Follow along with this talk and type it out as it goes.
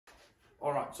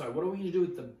All right, so what are we gonna do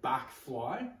with the back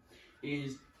fly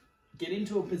is get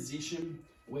into a position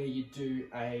where you do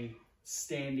a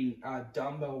standing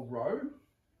dumbbell row.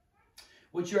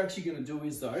 What you're actually gonna do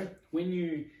is though, when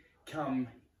you come,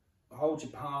 hold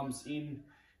your palms in,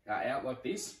 out like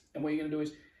this, and what you're gonna do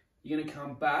is, you're gonna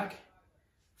come back,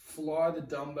 fly the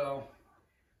dumbbell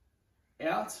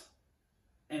out,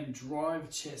 and drive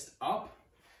chest up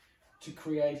to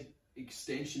create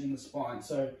extension in the spine.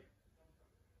 So,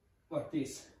 like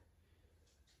this.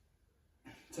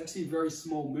 It's actually a very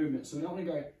small movement. So we don't want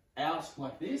to go out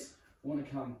like this. We want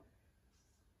to come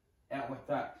out like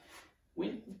that.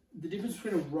 When the difference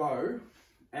between a row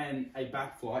and a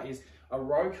back fly is a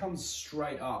row comes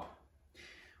straight up.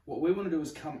 What we want to do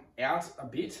is come out a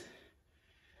bit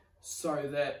so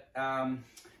that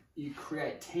you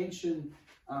create tension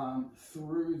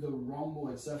through the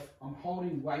rhomboid. So if I'm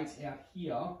holding weight out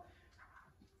here,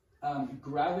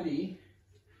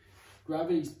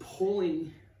 gravity's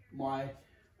pulling my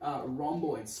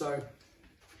rhomboid. So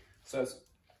it's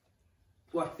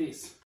like this.